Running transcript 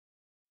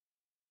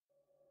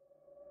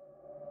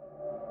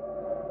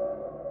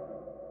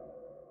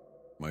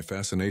My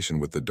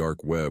fascination with the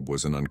dark web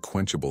was an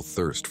unquenchable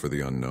thirst for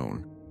the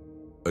unknown,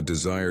 a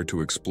desire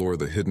to explore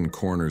the hidden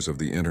corners of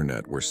the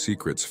internet where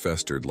secrets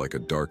festered like a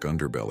dark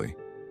underbelly.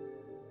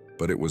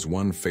 But it was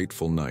one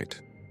fateful night,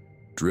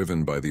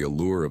 driven by the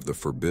allure of the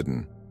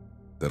forbidden,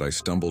 that I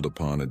stumbled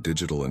upon a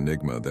digital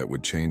enigma that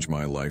would change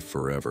my life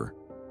forever: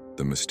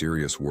 the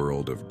mysterious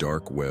world of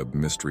dark web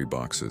mystery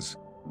boxes.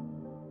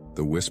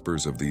 The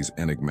whispers of these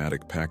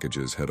enigmatic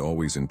packages had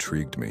always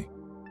intrigued me.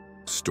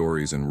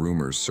 Stories and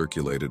rumors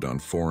circulated on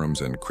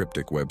forums and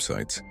cryptic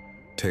websites,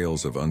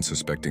 tales of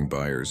unsuspecting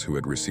buyers who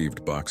had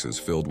received boxes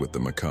filled with the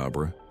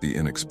macabre, the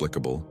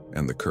inexplicable,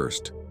 and the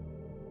cursed.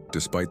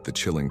 Despite the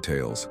chilling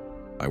tales,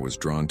 I was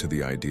drawn to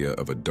the idea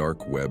of a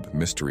dark web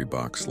mystery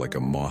box like a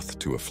moth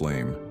to a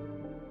flame.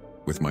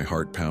 With my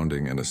heart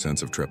pounding and a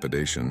sense of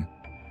trepidation,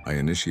 I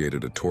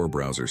initiated a Tor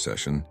browser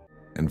session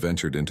and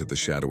ventured into the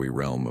shadowy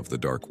realm of the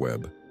dark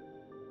web.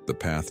 The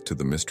path to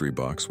the mystery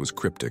box was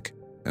cryptic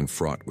and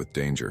fraught with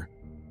danger.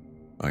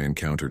 I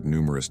encountered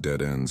numerous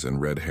dead ends and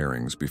red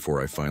herrings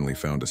before I finally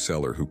found a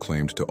seller who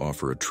claimed to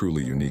offer a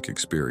truly unique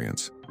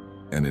experience: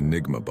 an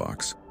enigma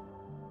box.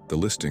 The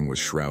listing was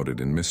shrouded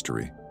in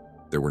mystery.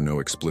 There were no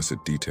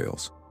explicit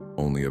details,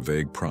 only a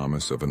vague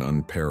promise of an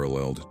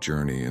unparalleled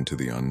journey into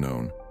the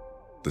unknown.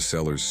 The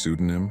seller's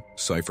pseudonym,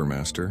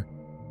 Ciphermaster,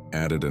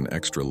 added an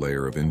extra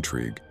layer of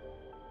intrigue.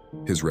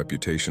 His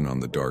reputation on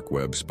the dark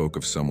web spoke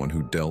of someone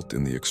who dealt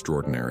in the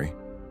extraordinary.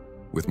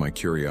 With my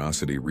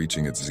curiosity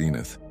reaching its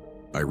zenith,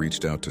 I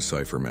reached out to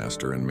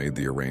Ciphermaster and made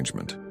the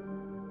arrangement.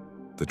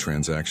 The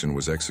transaction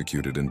was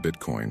executed in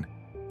Bitcoin,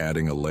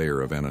 adding a layer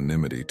of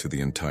anonymity to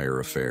the entire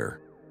affair.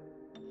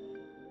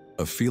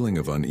 A feeling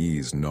of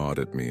unease gnawed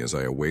at me as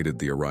I awaited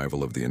the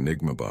arrival of the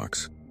enigma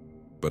box,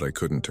 but I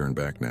couldn't turn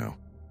back now.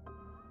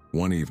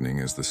 One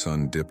evening, as the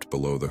sun dipped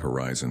below the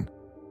horizon,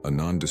 a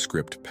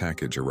nondescript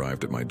package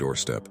arrived at my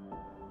doorstep.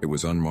 It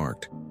was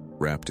unmarked,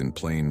 wrapped in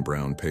plain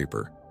brown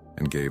paper,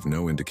 and gave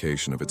no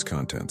indication of its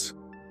contents.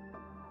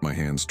 My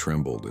hands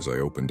trembled as I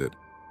opened it,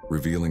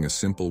 revealing a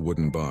simple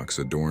wooden box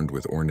adorned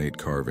with ornate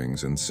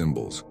carvings and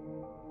symbols.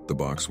 The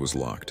box was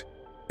locked,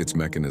 its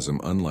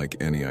mechanism unlike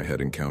any I had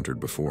encountered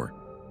before.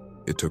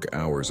 It took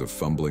hours of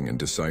fumbling and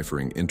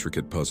deciphering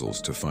intricate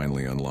puzzles to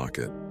finally unlock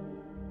it.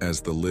 As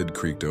the lid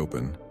creaked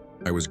open,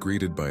 I was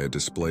greeted by a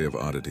display of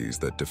oddities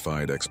that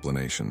defied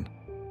explanation.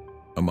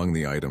 Among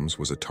the items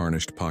was a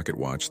tarnished pocket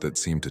watch that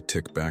seemed to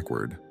tick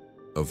backward,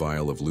 a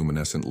vial of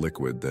luminescent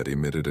liquid that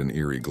emitted an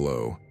eerie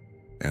glow,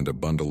 and a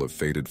bundle of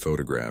faded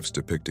photographs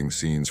depicting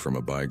scenes from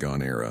a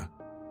bygone era.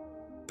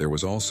 There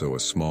was also a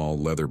small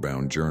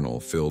leather-bound journal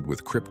filled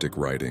with cryptic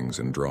writings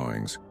and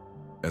drawings.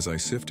 As I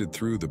sifted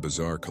through the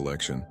bizarre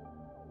collection,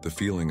 the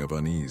feeling of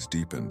unease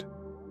deepened.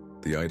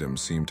 The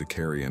items seemed to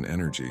carry an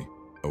energy,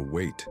 a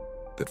weight,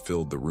 that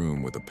filled the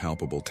room with a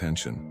palpable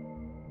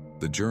tension.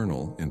 The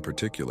journal, in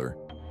particular,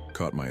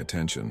 caught my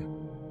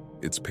attention,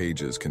 its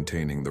pages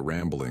containing the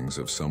ramblings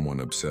of someone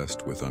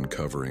obsessed with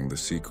uncovering the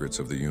secrets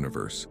of the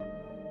universe.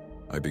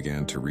 I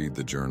began to read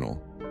the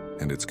journal,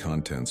 and its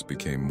contents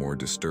became more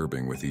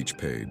disturbing with each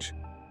page.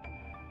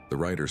 The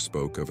writer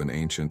spoke of an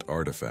ancient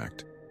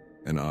artifact,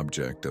 an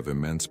object of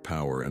immense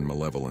power and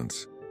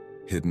malevolence,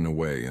 hidden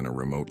away in a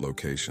remote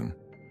location.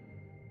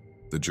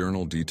 The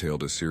journal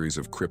detailed a series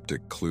of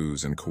cryptic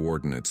clues and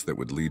coordinates that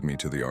would lead me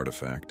to the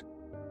artifact.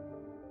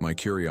 My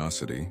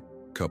curiosity,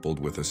 coupled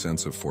with a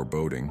sense of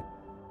foreboding,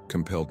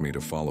 compelled me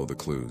to follow the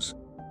clues.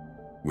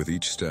 With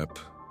each step,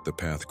 the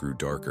path grew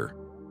darker,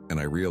 and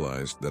I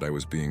realized that I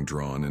was being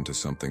drawn into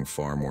something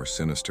far more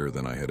sinister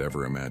than I had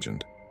ever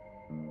imagined.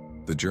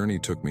 The journey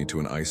took me to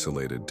an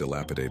isolated,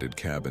 dilapidated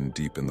cabin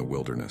deep in the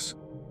wilderness.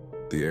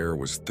 The air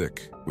was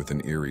thick with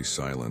an eerie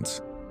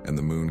silence, and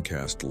the moon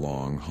cast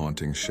long,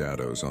 haunting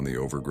shadows on the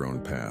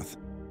overgrown path.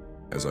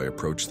 As I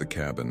approached the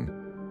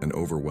cabin, an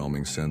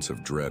overwhelming sense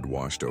of dread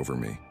washed over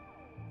me.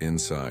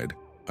 Inside,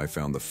 I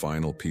found the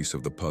final piece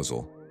of the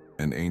puzzle,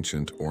 an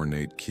ancient,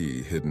 ornate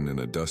key hidden in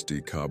a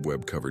dusty,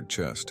 cobweb-covered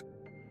chest.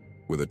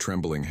 With a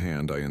trembling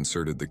hand, I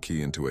inserted the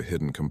key into a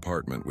hidden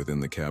compartment within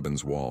the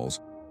cabin's walls,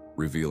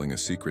 revealing a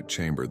secret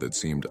chamber that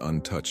seemed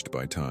untouched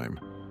by time.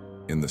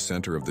 In the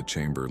center of the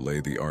chamber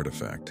lay the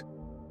artifact,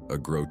 a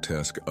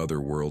grotesque,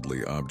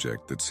 otherworldly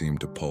object that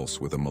seemed to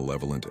pulse with a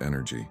malevolent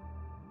energy.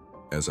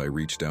 As I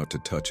reached out to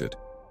touch it,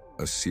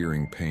 a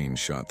searing pain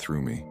shot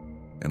through me,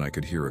 and I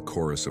could hear a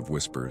chorus of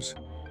whispers,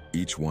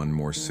 each one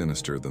more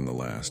sinister than the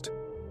last.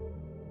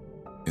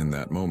 In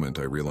that moment,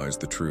 I realized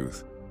the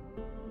truth.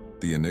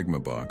 The Enigma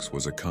box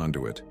was a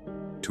conduit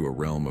to a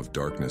realm of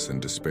darkness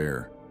and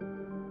despair,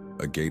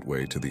 a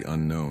gateway to the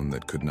unknown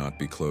that could not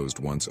be closed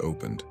once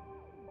opened.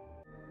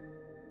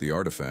 The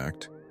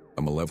artifact,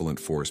 a malevolent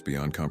force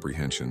beyond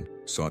comprehension,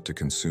 sought to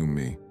consume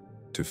me,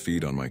 to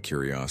feed on my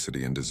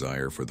curiosity and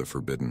desire for the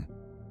forbidden.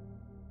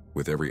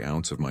 With every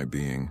ounce of my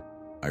being,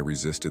 I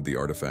resisted the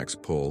artifact's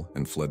pull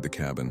and fled the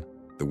cabin,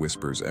 the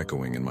whispers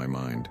echoing in my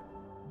mind.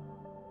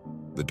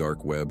 The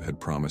dark web had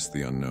promised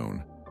the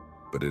unknown,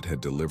 but it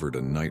had delivered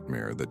a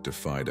nightmare that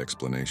defied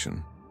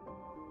explanation.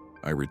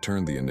 I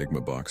returned the Enigma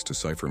box to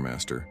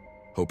Ciphermaster,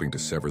 hoping to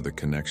sever the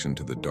connection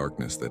to the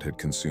darkness that had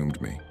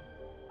consumed me.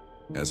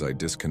 As I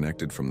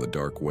disconnected from the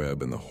dark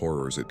web and the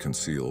horrors it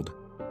concealed,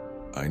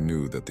 I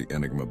knew that the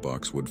Enigma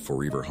box would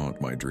forever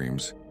haunt my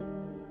dreams,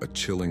 a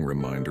chilling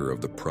reminder of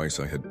the price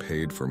I had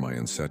paid for my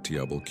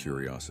insatiable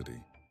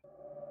curiosity.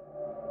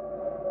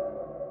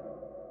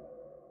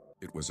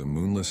 It was a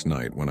moonless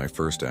night when I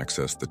first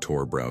accessed the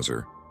Tor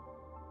browser,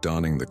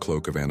 donning the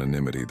cloak of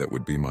anonymity that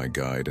would be my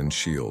guide and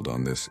shield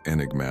on this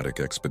enigmatic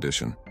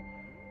expedition.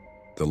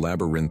 The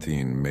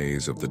labyrinthine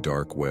maze of the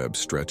dark web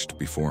stretched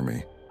before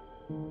me,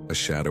 a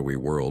shadowy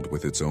world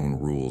with its own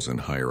rules and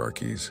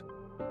hierarchies.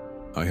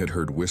 I had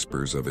heard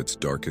whispers of its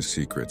darkest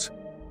secrets,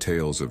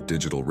 tales of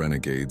digital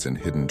renegades and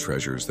hidden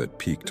treasures that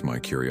piqued my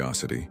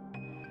curiosity.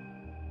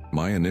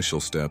 My initial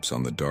steps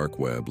on the dark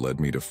web led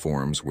me to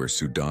forums where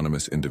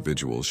pseudonymous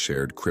individuals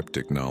shared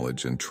cryptic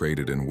knowledge and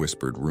traded in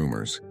whispered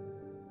rumors.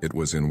 It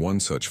was in one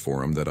such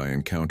forum that I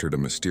encountered a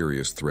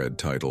mysterious thread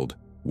titled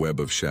Web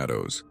of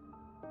Shadows.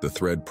 The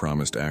thread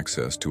promised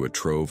access to a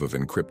trove of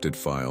encrypted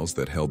files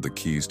that held the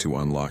keys to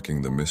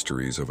unlocking the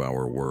mysteries of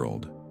our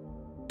world.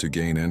 To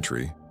gain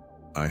entry,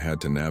 I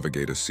had to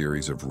navigate a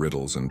series of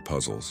riddles and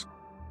puzzles,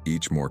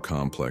 each more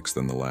complex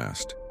than the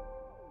last.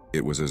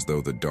 It was as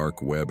though the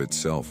dark web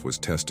itself was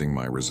testing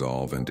my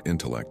resolve and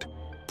intellect,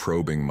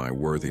 probing my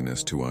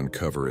worthiness to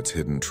uncover its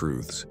hidden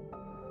truths.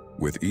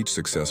 With each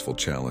successful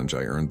challenge,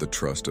 I earned the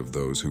trust of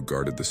those who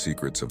guarded the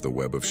secrets of the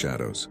Web of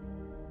Shadows.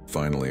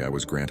 Finally, I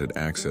was granted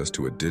access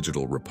to a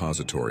digital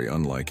repository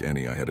unlike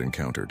any I had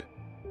encountered.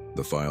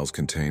 The files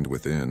contained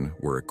within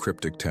were a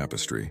cryptic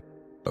tapestry,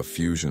 a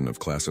fusion of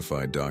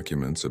classified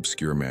documents,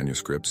 obscure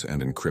manuscripts,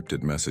 and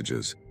encrypted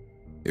messages.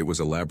 It was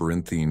a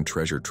labyrinthine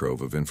treasure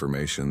trove of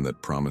information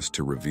that promised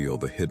to reveal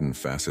the hidden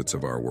facets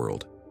of our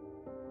world.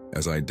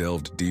 As I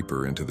delved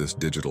deeper into this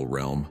digital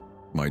realm,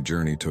 my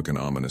journey took an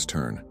ominous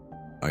turn.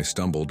 I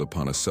stumbled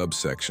upon a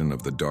subsection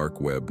of the dark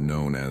web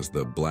known as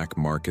the Black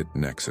Market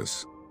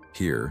Nexus.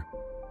 Here,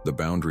 the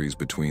boundaries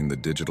between the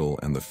digital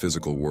and the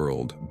physical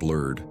world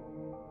blurred,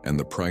 and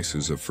the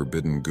prices of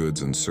forbidden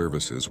goods and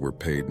services were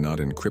paid not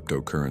in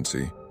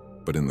cryptocurrency,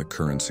 but in the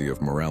currency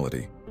of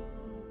morality.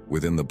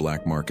 Within the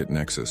Black Market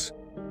Nexus,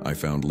 I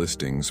found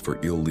listings for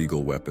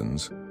illegal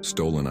weapons,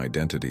 stolen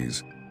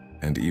identities,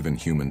 and even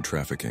human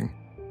trafficking.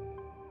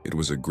 It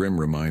was a grim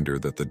reminder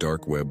that the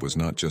dark web was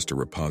not just a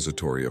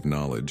repository of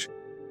knowledge,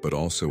 but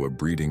also a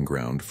breeding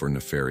ground for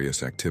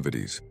nefarious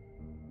activities.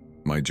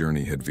 My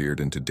journey had veered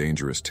into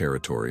dangerous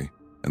territory,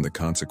 and the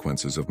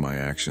consequences of my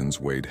actions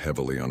weighed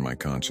heavily on my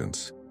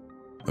conscience.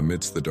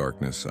 Amidst the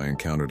darkness, I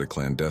encountered a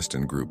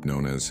clandestine group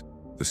known as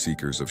the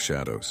Seekers of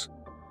Shadows.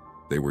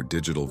 They were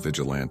digital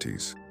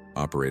vigilantes,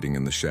 operating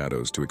in the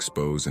shadows to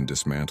expose and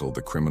dismantle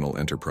the criminal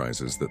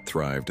enterprises that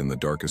thrived in the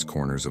darkest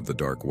corners of the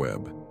dark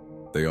web.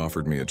 They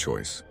offered me a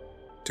choice: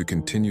 to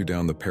continue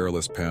down the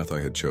perilous path I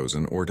had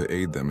chosen, or to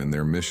aid them in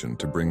their mission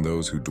to bring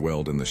those who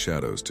dwelled in the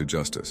shadows to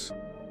justice.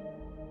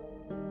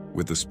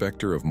 With the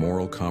specter of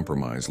moral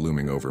compromise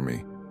looming over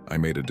me, I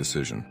made a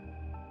decision.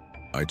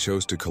 I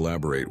chose to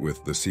collaborate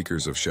with the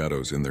Seekers of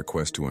Shadows in their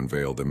quest to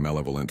unveil the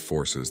malevolent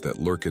forces that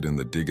lurked in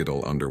the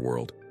digital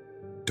underworld.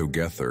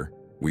 Together,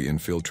 we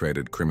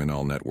infiltrated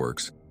criminal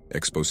networks,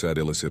 exposed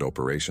illicit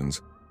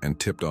operations, and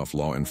tipped off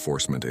law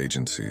enforcement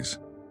agencies.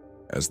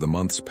 As the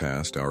months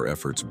passed, our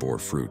efforts bore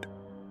fruit.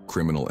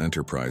 Criminal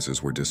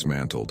enterprises were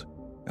dismantled,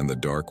 and the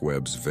dark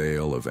web's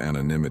veil of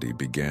anonymity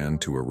began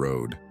to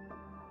erode.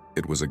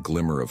 It was a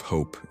glimmer of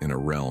hope in a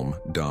realm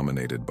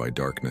dominated by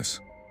darkness.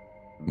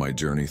 My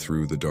journey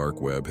through the dark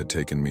web had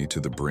taken me to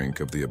the brink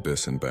of the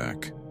abyss and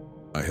back.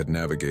 I had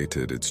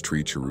navigated its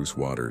treacherous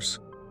waters,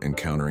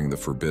 encountering the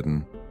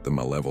forbidden, the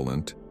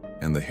malevolent,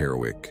 and the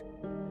heroic.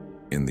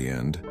 In the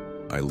end,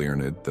 I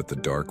learned that the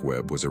dark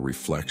web was a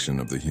reflection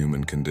of the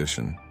human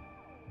condition,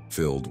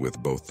 filled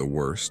with both the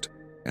worst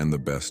and the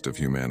best of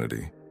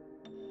humanity.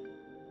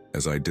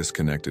 As I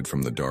disconnected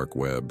from the dark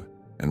web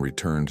and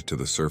returned to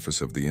the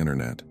surface of the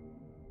internet,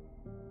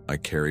 I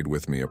carried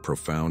with me a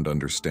profound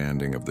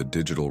understanding of the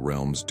digital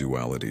realm's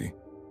duality,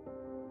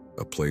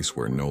 a place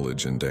where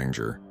knowledge and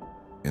danger,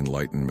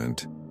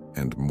 enlightenment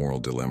and moral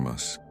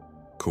dilemmas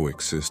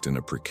coexist in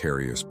a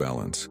precarious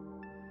balance.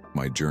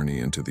 My journey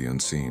into the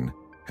unseen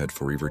had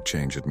forever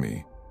changed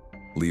me,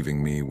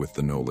 leaving me with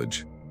the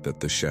knowledge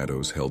that the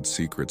shadows held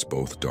secrets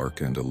both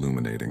dark and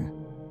illuminating,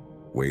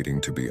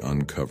 waiting to be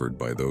uncovered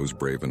by those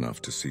brave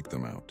enough to seek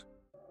them out.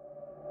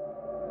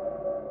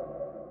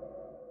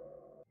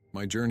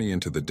 My journey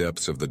into the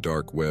depths of the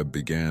dark web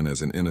began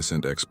as an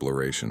innocent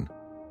exploration,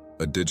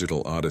 a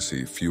digital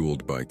odyssey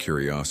fueled by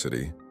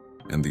curiosity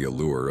and the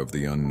allure of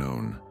the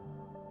unknown.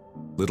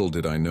 Little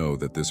did I know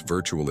that this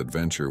virtual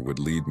adventure would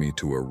lead me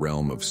to a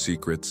realm of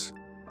secrets,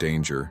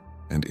 danger,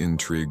 and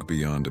intrigue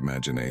beyond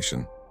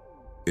imagination.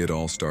 It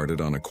all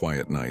started on a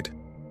quiet night,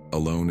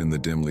 alone in the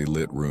dimly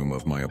lit room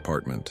of my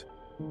apartment.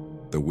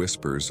 The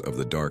whispers of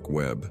the dark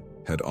web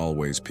had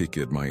always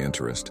piqued my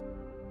interest,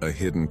 a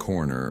hidden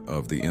corner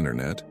of the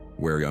internet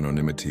where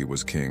anonymity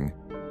was king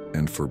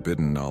and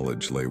forbidden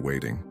knowledge lay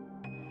waiting.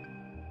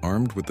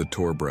 Armed with the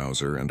Tor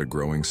browser and a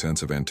growing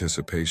sense of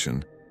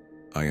anticipation,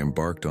 I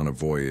embarked on a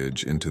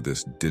voyage into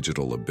this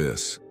digital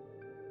abyss.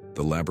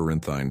 The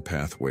labyrinthine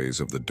pathways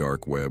of the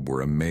dark web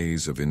were a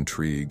maze of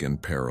intrigue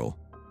and peril.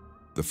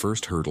 The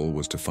first hurdle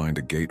was to find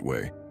a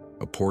gateway,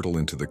 a portal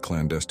into the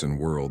clandestine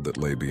world that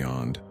lay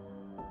beyond.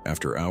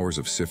 After hours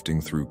of sifting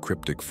through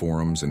cryptic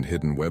forums and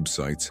hidden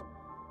websites,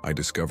 I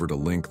discovered a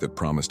link that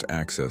promised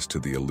access to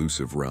the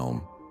elusive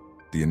realm.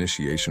 The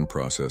initiation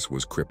process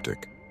was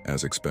cryptic,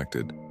 as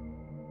expected.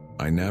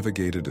 I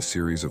navigated a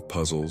series of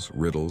puzzles,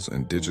 riddles,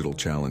 and digital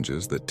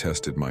challenges that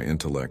tested my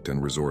intellect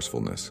and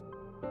resourcefulness.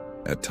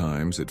 At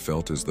times, it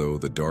felt as though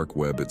the dark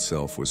web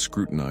itself was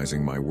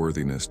scrutinizing my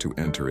worthiness to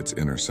enter its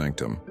inner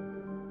sanctum.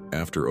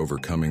 After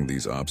overcoming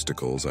these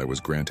obstacles, I was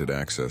granted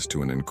access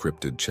to an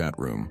encrypted chat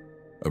room,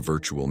 a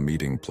virtual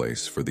meeting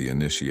place for the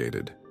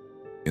initiated.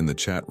 In the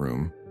chat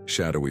room,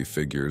 shadowy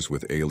figures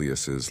with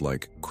aliases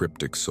like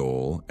Cryptic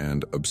Soul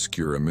and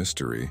Obscura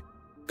Mystery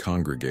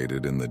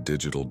congregated in the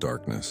digital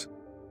darkness.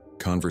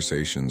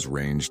 Conversations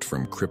ranged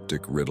from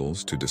cryptic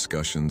riddles to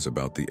discussions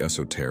about the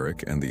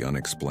esoteric and the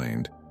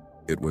unexplained.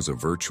 It was a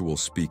virtual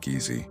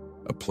speakeasy,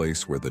 a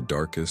place where the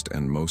darkest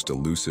and most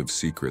elusive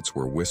secrets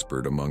were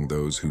whispered among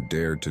those who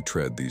dared to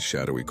tread these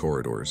shadowy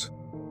corridors.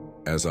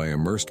 As I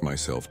immersed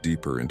myself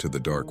deeper into the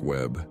dark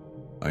web,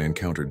 I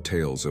encountered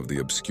tales of the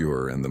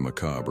obscure and the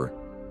macabre,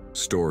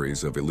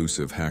 stories of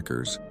elusive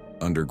hackers,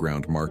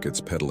 underground markets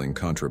peddling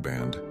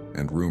contraband,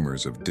 and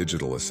rumors of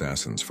digital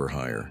assassins for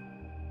hire.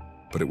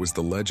 But it was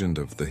the legend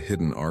of the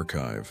hidden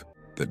archive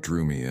that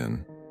drew me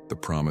in, the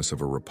promise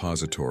of a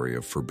repository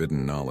of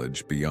forbidden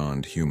knowledge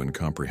beyond human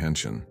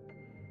comprehension.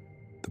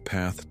 The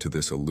path to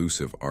this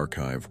elusive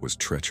archive was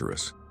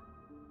treacherous.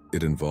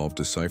 It involved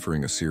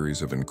deciphering a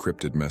series of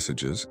encrypted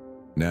messages,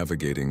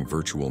 navigating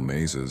virtual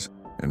mazes,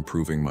 and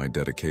proving my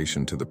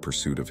dedication to the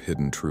pursuit of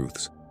hidden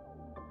truths.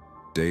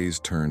 Days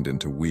turned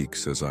into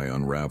weeks as I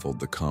unraveled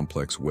the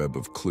complex web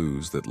of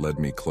clues that led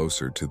me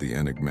closer to the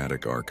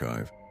enigmatic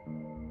archive.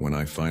 When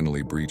I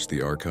finally breached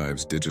the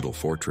archive's digital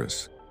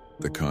fortress,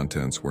 the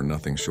contents were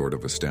nothing short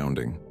of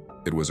astounding.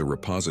 It was a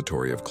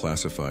repository of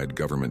classified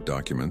government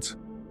documents,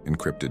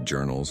 encrypted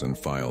journals, and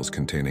files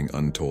containing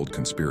untold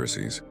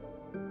conspiracies.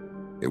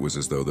 It was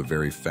as though the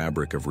very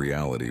fabric of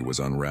reality was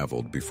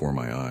unraveled before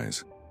my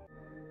eyes.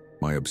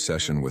 My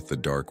obsession with the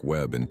dark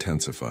web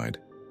intensified.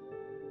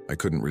 I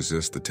couldn't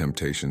resist the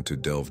temptation to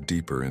delve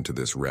deeper into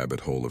this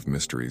rabbit hole of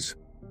mysteries.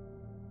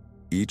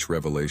 Each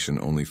revelation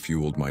only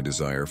fueled my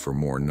desire for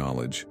more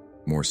knowledge,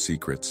 more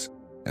secrets,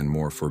 and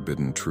more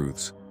forbidden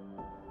truths.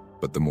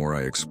 But the more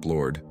I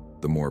explored,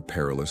 the more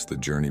perilous the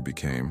journey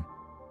became.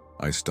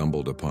 I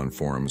stumbled upon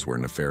forums where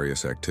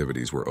nefarious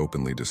activities were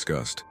openly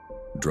discussed: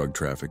 drug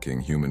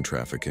trafficking, human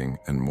trafficking,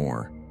 and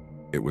more.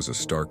 It was a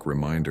stark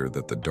reminder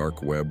that the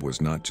dark web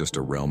was not just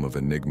a realm of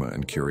enigma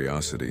and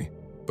curiosity,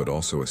 but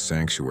also a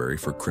sanctuary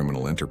for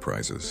criminal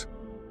enterprises.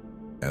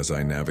 As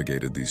I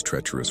navigated these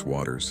treacherous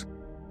waters,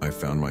 I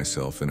found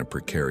myself in a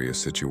precarious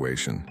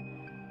situation.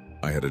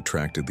 I had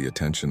attracted the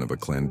attention of a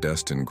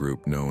clandestine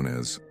group known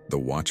as the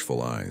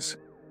Watchful Eyes.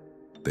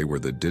 They were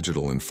the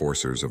digital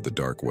enforcers of the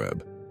dark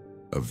web,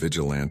 a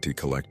vigilante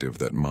collective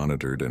that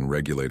monitored and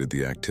regulated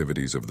the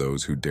activities of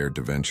those who dared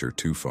to venture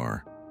too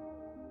far.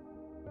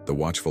 The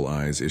Watchful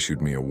Eyes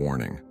issued me a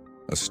warning,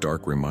 a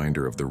stark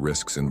reminder of the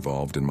risks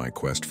involved in my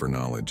quest for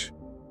knowledge.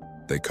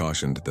 They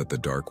cautioned that the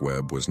dark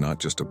web was not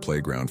just a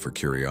playground for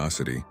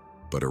curiosity,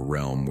 but a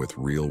realm with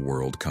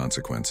real-world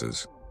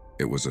consequences.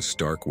 It was a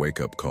stark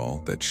wake-up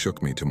call that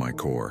shook me to my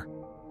core.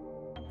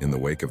 In the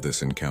wake of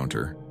this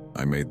encounter,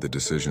 I made the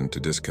decision to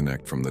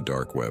disconnect from the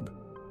dark web.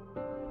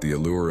 The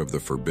allure of the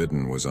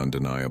forbidden was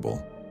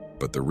undeniable,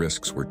 but the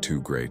risks were too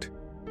great.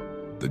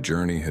 The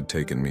journey had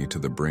taken me to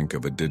the brink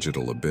of a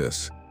digital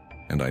abyss,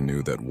 and I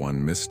knew that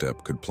one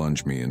misstep could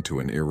plunge me into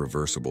an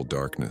irreversible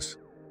darkness.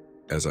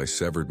 As I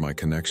severed my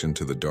connection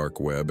to the dark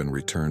web and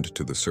returned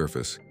to the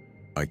surface,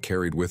 I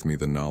carried with me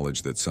the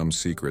knowledge that some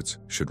secrets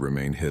should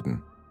remain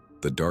hidden.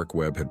 The dark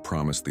web had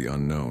promised the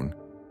unknown,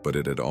 but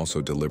it had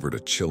also delivered a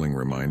chilling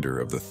reminder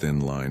of the thin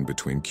line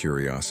between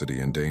curiosity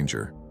and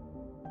danger.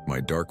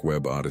 My dark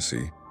web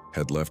odyssey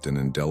had left an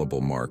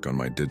indelible mark on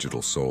my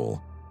digital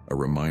soul, a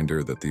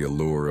reminder that the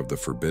allure of the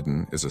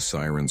forbidden is a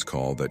siren's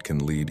call that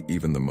can lead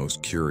even the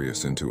most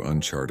curious into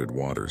uncharted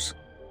waters,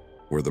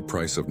 where the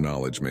price of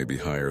knowledge may be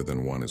higher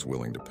than one is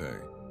willing to pay.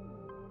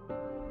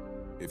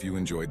 If you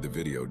enjoyed the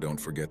video, don't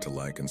forget to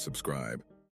like and subscribe.